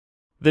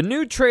The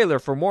new trailer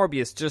for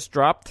Morbius just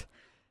dropped,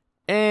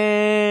 and,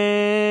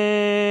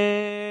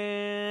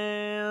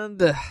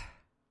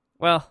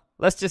 well,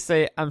 let's just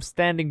say I'm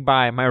standing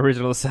by my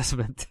original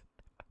assessment.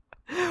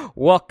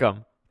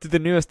 Welcome to the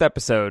newest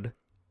episode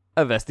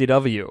of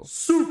SDW.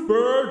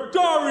 Super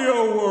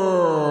Dario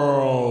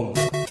World!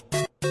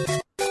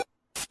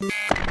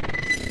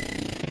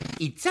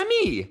 It's a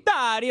me,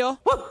 Dario!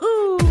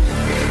 Woohoo!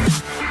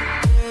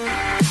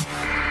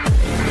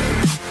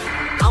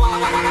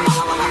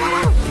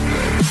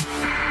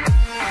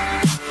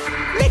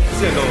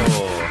 Let's go!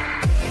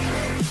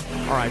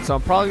 Alright, so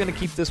I'm probably going to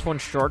keep this one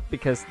short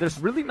because there's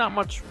really not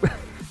much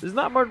there's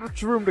not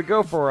much room to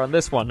go for on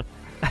this one.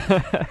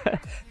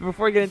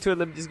 Before I get into it,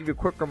 let me just give you a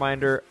quick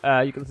reminder.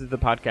 You can listen to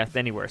the podcast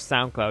anywhere.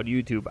 SoundCloud,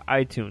 YouTube,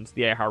 iTunes,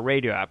 the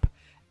iHeartRadio app.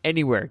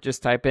 Anywhere.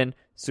 Just type in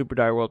Super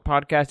Dario World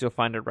Podcast. You'll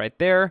find it right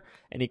there.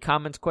 Any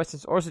comments,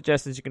 questions, or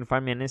suggestions, you can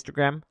find me on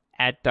Instagram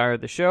at Dario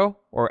the Show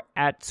or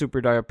at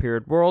Super Dario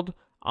World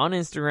on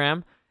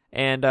Instagram.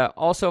 And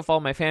also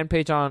follow my fan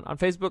page on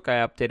Facebook.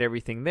 I update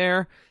everything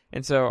there.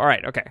 And so,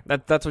 alright, okay.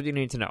 That's what you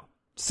need to know.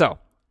 So,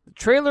 the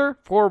trailer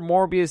for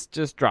Morbius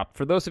just dropped.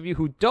 For those of you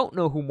who don't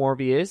know who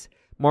Morbius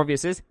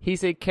is,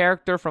 he's a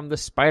character from the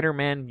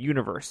Spider-Man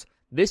universe.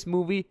 This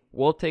movie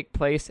will take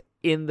place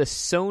in the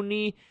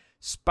Sony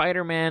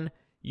Spider-Man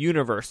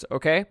universe,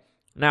 okay?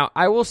 Now,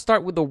 I will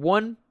start with the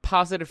one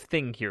positive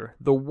thing here.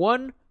 The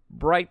one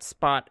bright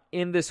spot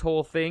in this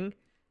whole thing,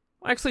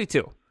 actually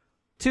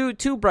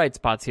two bright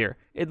spots here.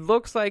 It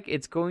looks like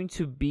it's going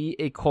to be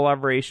a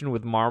collaboration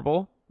with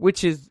Marvel,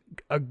 which is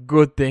a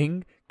good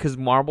thing because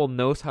Marvel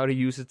knows how to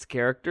use its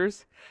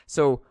characters.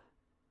 So,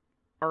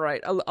 all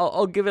right,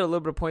 I'll give it a little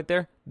bit of point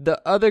there.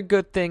 The other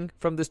good thing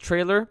from this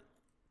trailer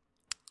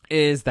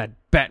is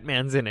that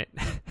Batman's in it.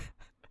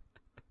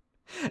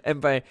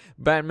 And by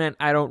Batman,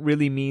 I don't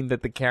really mean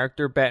that the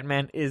character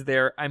Batman is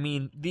there. I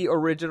mean the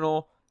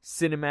original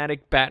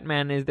cinematic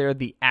Batman is there,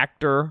 the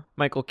actor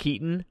Michael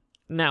Keaton.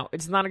 Now,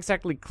 it's not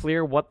exactly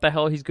clear what the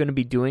hell he's going to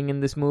be doing in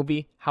this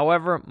movie.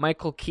 However,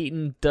 Michael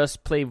Keaton does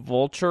play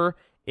Vulture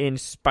in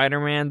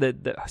Spider-Man,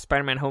 the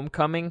Spider-Man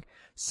Homecoming.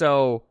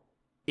 So,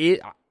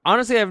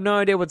 honestly, I have no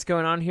idea what's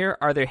going on here.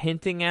 Are they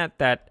hinting at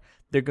that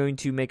they're going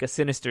to make a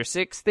Sinister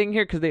Six thing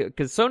here?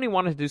 Because Sony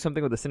wanted to do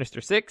something with the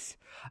Sinister Six.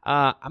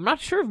 I'm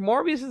not sure if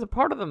Morbius is a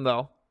part of them,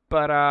 though.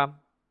 But, I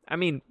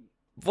mean,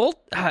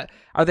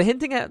 are they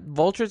hinting at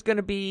Vulture's going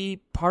to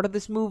be part of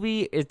this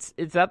movie? Is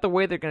that the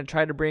way they're going to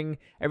try to bring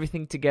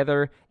everything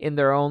together in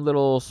their own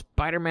little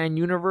Spider-Man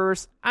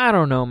universe? I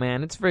don't know,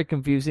 man. It's very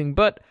confusing.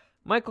 But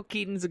Michael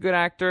Keaton's a good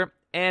actor,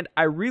 and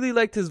I really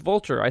liked his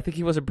Vulture. I think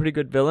he was a pretty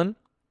good villain.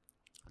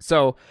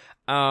 So,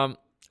 I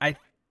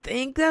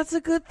think that's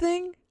a good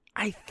thing.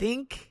 I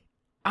think.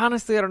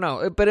 Honestly, I don't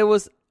know. But it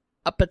was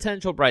a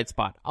potential bright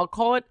spot. I'll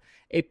call it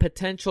a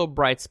potential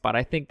bright spot.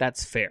 I think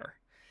that's fair.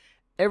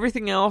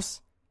 Everything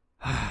else.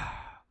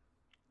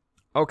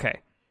 Okay.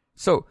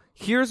 So,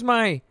 here's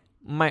my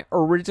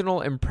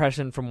original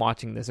impression from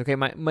watching this. Okay,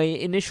 my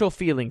initial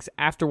feelings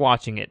after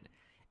watching it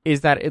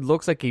is that it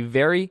looks like a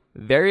very,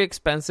 very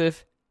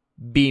expensive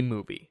B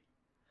movie.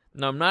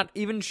 Now, I'm not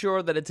even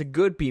sure that it's a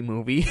good B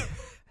movie.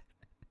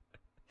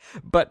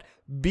 But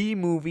B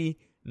movie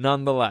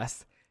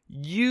nonetheless.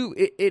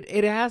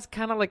 It has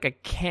kind of like a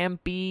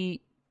campy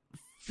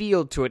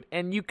feel to it,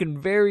 and you can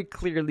very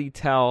clearly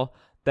tell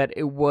that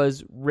it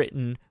was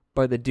written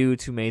by the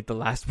dudes who made The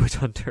Last Witch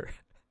Hunter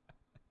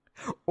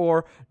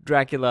or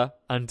Dracula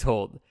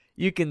Untold.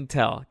 You can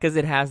tell because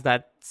it has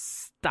that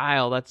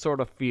style, that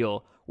sort of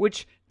feel,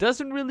 which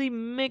doesn't really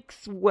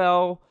mix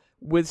well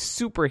with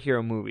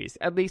superhero movies.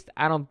 At least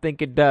I don't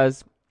think it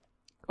does,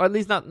 or at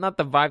least not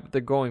the vibe that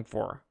they're going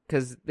for.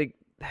 Because they,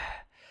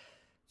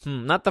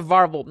 not the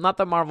Marvel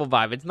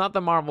vibe. It's not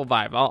the Marvel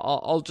vibe.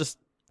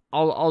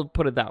 I'll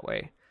put it that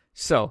way.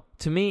 So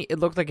to me, it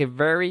looked like a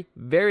very,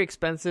 very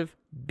expensive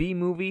B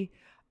movie.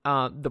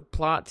 The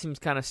plot seems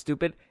kind of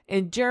stupid,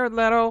 and Jared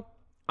Leto.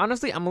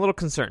 Honestly, I'm a little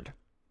concerned.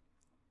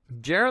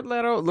 Jared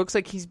Leto looks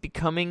like he's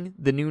becoming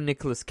the new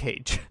Nicolas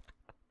Cage.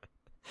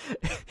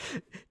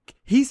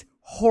 He's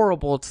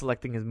horrible at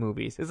selecting his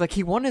movies. It's like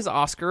he won his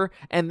Oscar,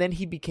 and then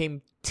he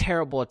became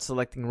terrible at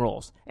selecting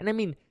roles. And I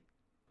mean,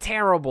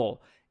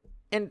 terrible.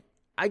 And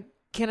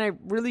can I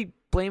really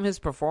blame his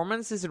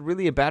performance? Is it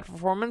really a bad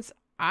performance?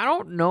 I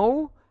don't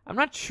know. I'm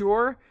not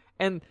sure.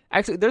 And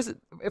actually,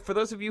 for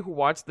those of you who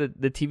watched the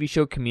TV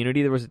show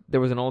Community, there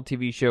was an old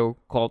TV show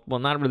called,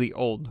 well, not really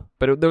old,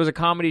 but there was a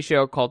comedy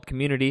show called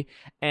Community,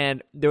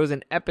 and there was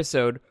an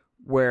episode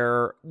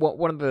where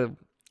one of the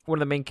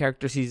main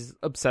characters, he's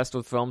obsessed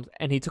with films,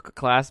 and he took a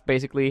class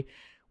basically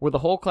where the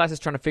whole class is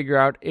trying to figure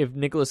out if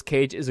Nicolas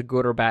Cage is a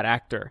good or bad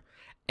actor.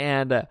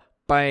 And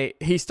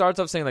he starts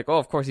off saying like, oh,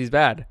 of course he's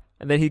bad.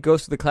 And then he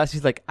goes to the class,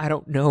 he's like, I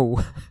don't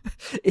know.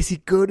 Is he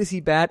good? Is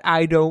he bad?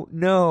 I don't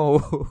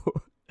know.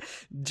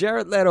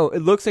 Jared Leto,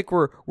 it looks like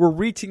we're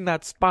reaching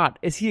that spot.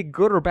 Is he a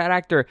good or bad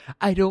actor?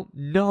 I don't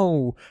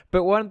know.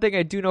 But one thing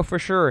I do know for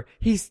sure,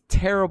 he's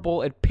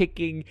terrible at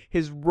picking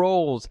his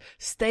roles.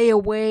 Stay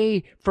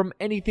away from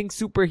anything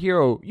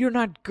superhero. You're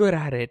not good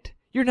at it.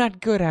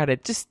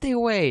 Just stay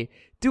away.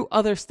 Do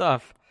other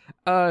stuff.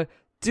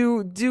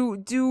 Do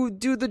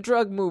the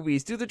drug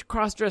movies, do the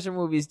cross-dresser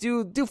movies,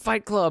 do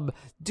Fight Club,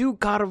 do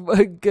God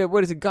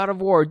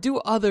of War, do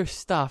other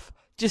stuff.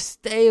 Just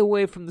stay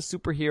away from the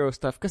superhero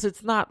stuff, because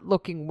it's not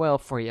looking well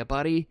for you,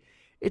 buddy.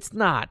 It's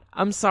not.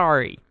 I'm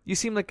sorry. You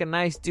seem like a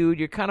nice dude.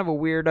 You're kind of a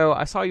weirdo.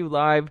 I saw you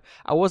live.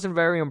 I wasn't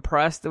very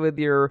impressed with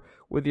your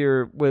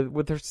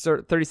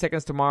 30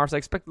 Seconds to Mars. I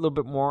expect a little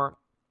bit more.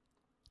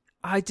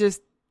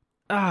 Just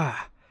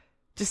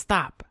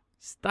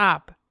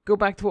stop. Go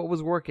back to what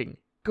was working.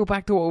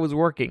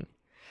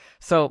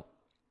 So,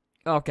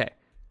 okay.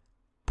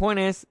 Point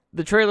is,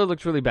 the trailer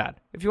looks really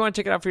bad. If you want to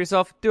check it out for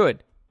yourself, do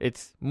it.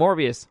 It's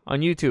Morbius on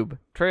YouTube.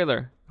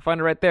 Trailer.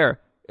 Find it right there.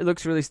 It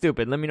looks really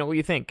stupid. Let me know what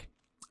you think.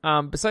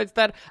 Besides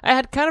that, I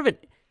had kind of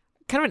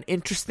an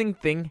interesting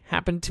thing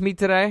happen to me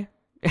today.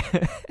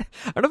 I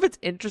don't know if it's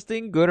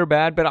interesting, good or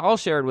bad, but I'll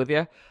share it with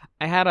you.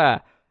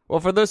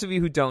 For those of you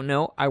who don't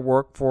know, I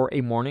work for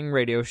a morning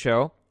radio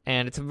show,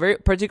 and it's a very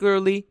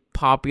particularly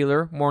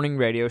popular morning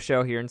radio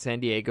show here in San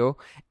Diego.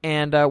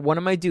 And one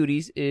of my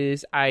duties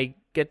is I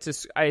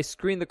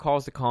screen the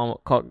calls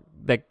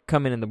that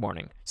come in the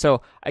morning.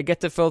 So I get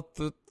to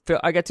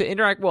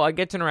interact with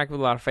a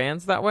lot of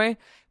fans that way,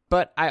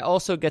 but I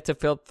also get to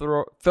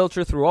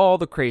filter through all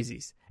the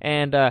crazies.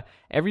 And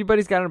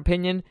everybody's got an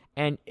opinion,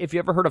 and if you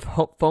ever heard of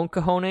phone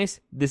cojones,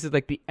 this is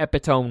like the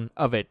epitome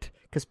of it.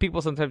 Because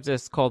people sometimes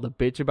just call to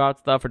bitch about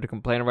stuff or to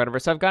complain or whatever.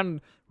 So I've gotten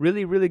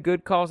really, really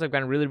good calls. I've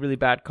gotten really, really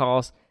bad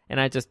calls,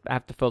 and I just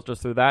have to filter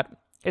through that.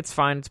 It's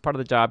fine. It's part of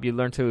the job. You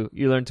learn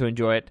to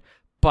enjoy it.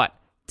 But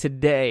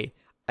today,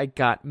 I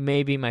got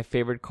maybe my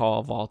favorite call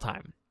of all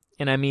time.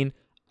 And I mean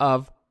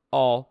of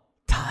all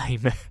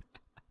time.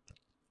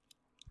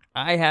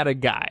 I had a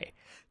guy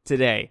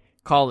today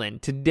call in.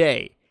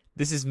 Today.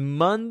 This is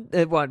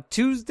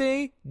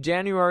Tuesday,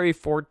 January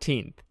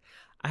 14th.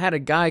 I had a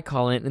guy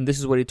call in, and this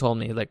is what he told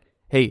me. Like,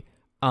 hey,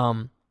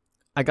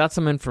 I got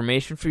some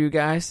information for you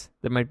guys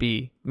that might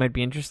be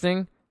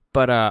interesting,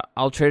 but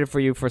I'll trade it for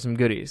you for some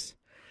goodies.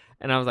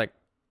 And I was like,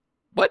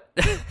 what?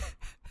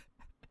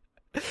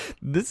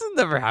 This has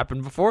never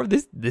happened before.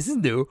 This is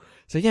new.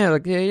 So yeah,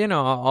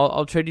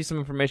 I'll trade you some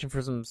information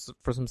for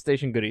some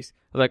station goodies.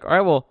 I was like, all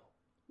right, well,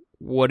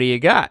 what do you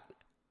got?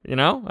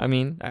 I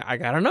mean, I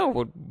gotta know.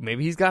 Well,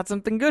 maybe he's got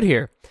something good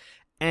here.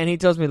 And he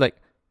tells me like,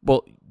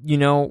 well, you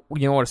know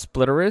what a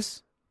splitter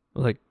is? I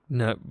was like,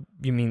 no,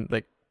 you mean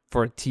like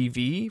for a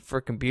TV, for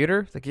a computer?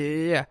 It's like,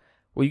 yeah.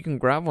 Well, you can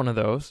grab one of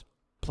those,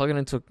 plug it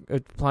into a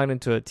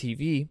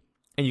TV,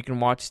 and you can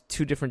watch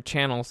 2 different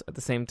channels at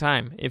the same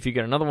time. If you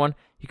get another one,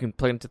 you can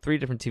plug it into 3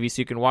 different TVs,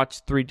 so you can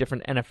watch 3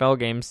 different NFL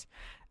games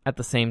at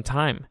the same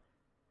time. And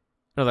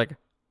I was like,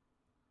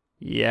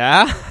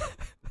 yeah?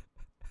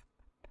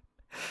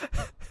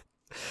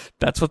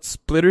 That's what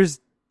splitters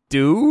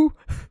do?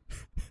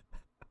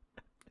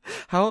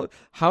 How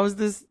is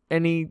this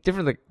any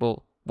different? Like,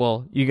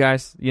 well, you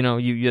guys,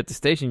 you at the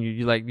station,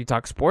 you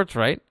talk sports,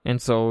 right?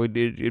 And so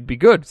it'd be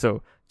good.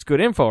 So it's good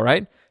info,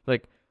 right?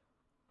 Like,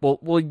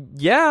 well,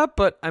 yeah,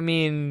 but I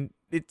mean,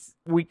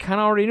 we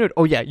kind of already knew it.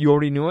 Oh yeah, you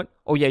already knew it.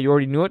 Oh yeah, you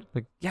already knew it.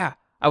 Like, yeah,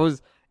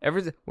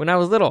 when I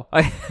was little,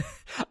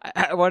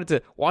 I wanted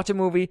to watch a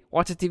movie,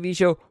 watch a TV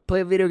show,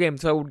 play a video game.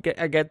 So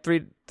I get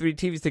three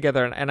TVs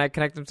together and I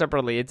connect them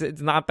separately.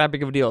 It's not that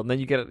big of a deal. And then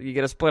you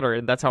get a splitter,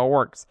 and that's how it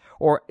works.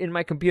 Or in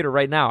my computer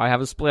right now, I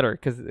have a splitter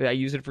because I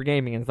use it for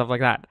gaming and stuff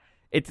like that.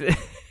 It's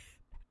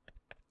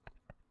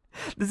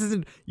this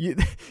isn't you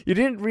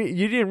didn't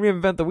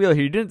reinvent the wheel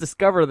here. You didn't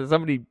discover that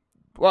somebody.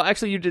 Well,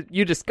 actually,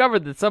 you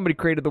discovered that somebody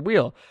created the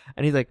wheel.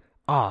 And he's like,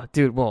 oh,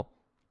 dude. Well,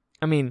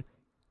 I mean,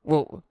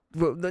 well,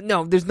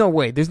 no, there's no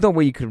way. There's no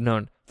way you could have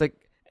known. It's like,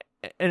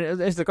 and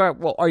it's like, all right,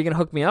 well, are you gonna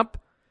hook me up?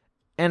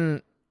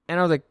 And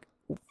I was like,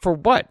 for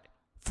what?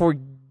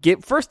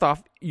 First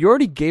off, you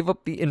already gave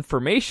up the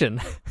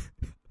information.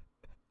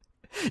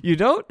 You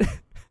don't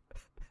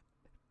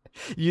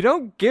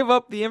give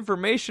up the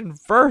information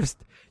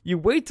first. You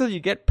wait till you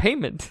get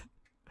payment.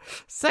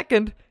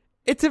 Second,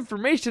 it's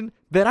information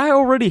that I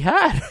already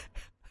had.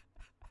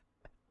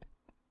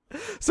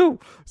 So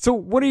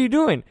what are you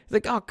doing? It's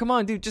like, oh, come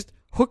on, dude, just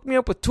hook me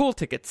up with tool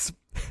tickets.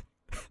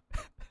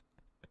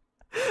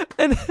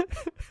 And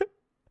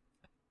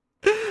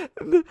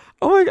oh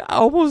my God, I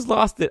almost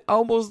lost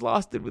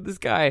it with this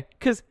guy.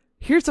 Because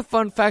here's a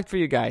fun fact for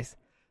you guys.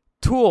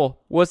 Tool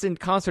was in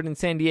concert in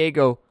San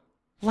Diego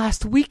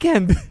last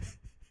weekend.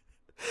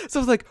 So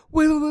I was like,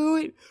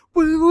 wait.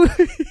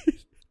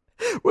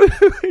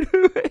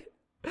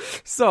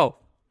 So,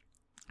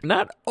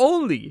 not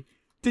only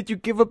did you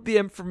give up the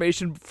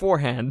information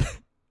beforehand,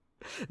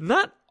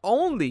 not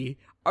only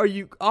are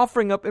you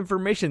offering up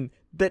information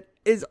that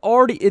it's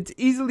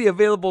easily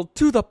available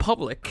to the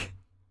public,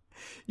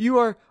 you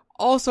are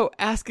also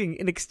asking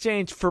in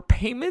exchange for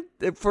payment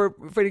for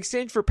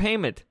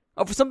payment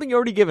for something you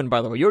already given.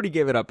 By the way, you already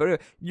gave it up.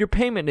 But your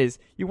payment is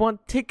you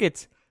want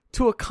tickets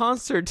to a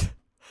concert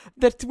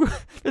that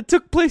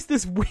took place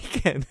this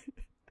weekend.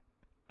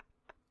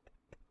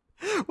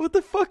 What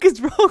the fuck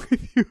is wrong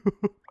with you?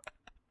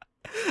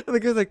 And the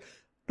guy's like,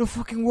 no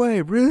fucking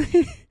way,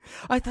 really?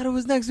 I thought it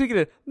was next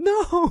weekend.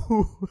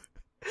 No.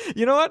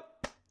 You know what?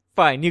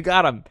 Fine, you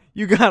got him.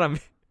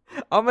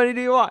 How many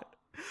do you want?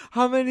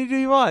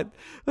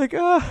 Like,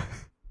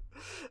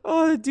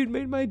 that dude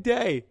made my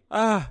day.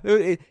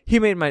 He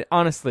made my,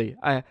 honestly,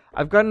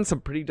 I've gotten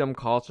some pretty dumb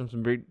calls from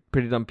some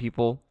pretty dumb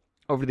people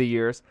over the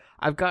years.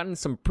 I've gotten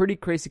some pretty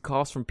crazy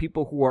calls from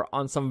people who are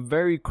on some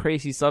very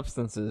crazy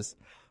substances.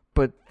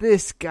 But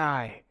this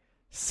guy,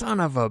 son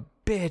of a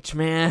bitch,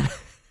 man.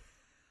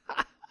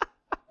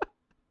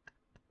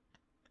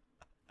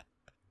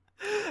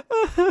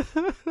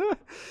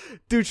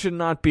 Dude should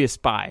not be a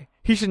spy.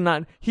 He should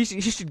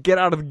get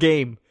out of the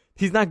game.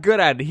 He's not good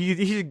at it.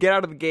 He should get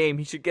out of the game.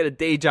 He should get a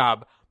day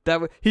job.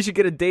 He should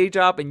get a day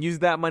job and use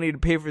that money to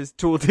pay for his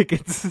tool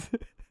tickets.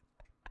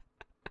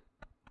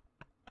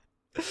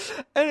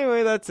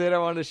 Anyway, that's it. I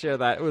wanted to share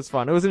that. It was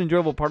fun. It was an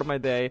enjoyable part of my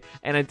day,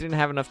 and I didn't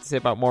have enough to say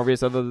about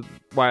Morbius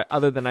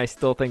other than I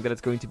still think that it's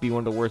going to be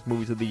one of the worst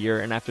movies of the year,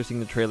 and after seeing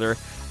the trailer,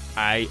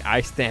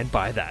 I stand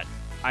by that.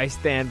 I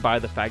stand by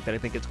the fact that I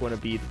think it's going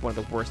to be one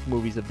of the worst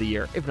movies of the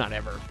year, if not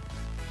ever.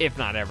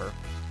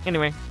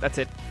 Anyway, that's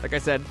it. Like I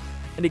said,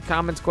 any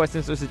comments,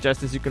 questions, or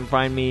suggestions, you can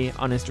find me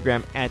on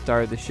Instagram at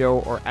Dario the Show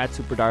or at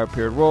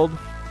SuperDario_World.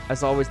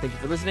 As always, thank you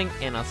for listening,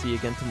 and I'll see you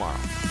again tomorrow.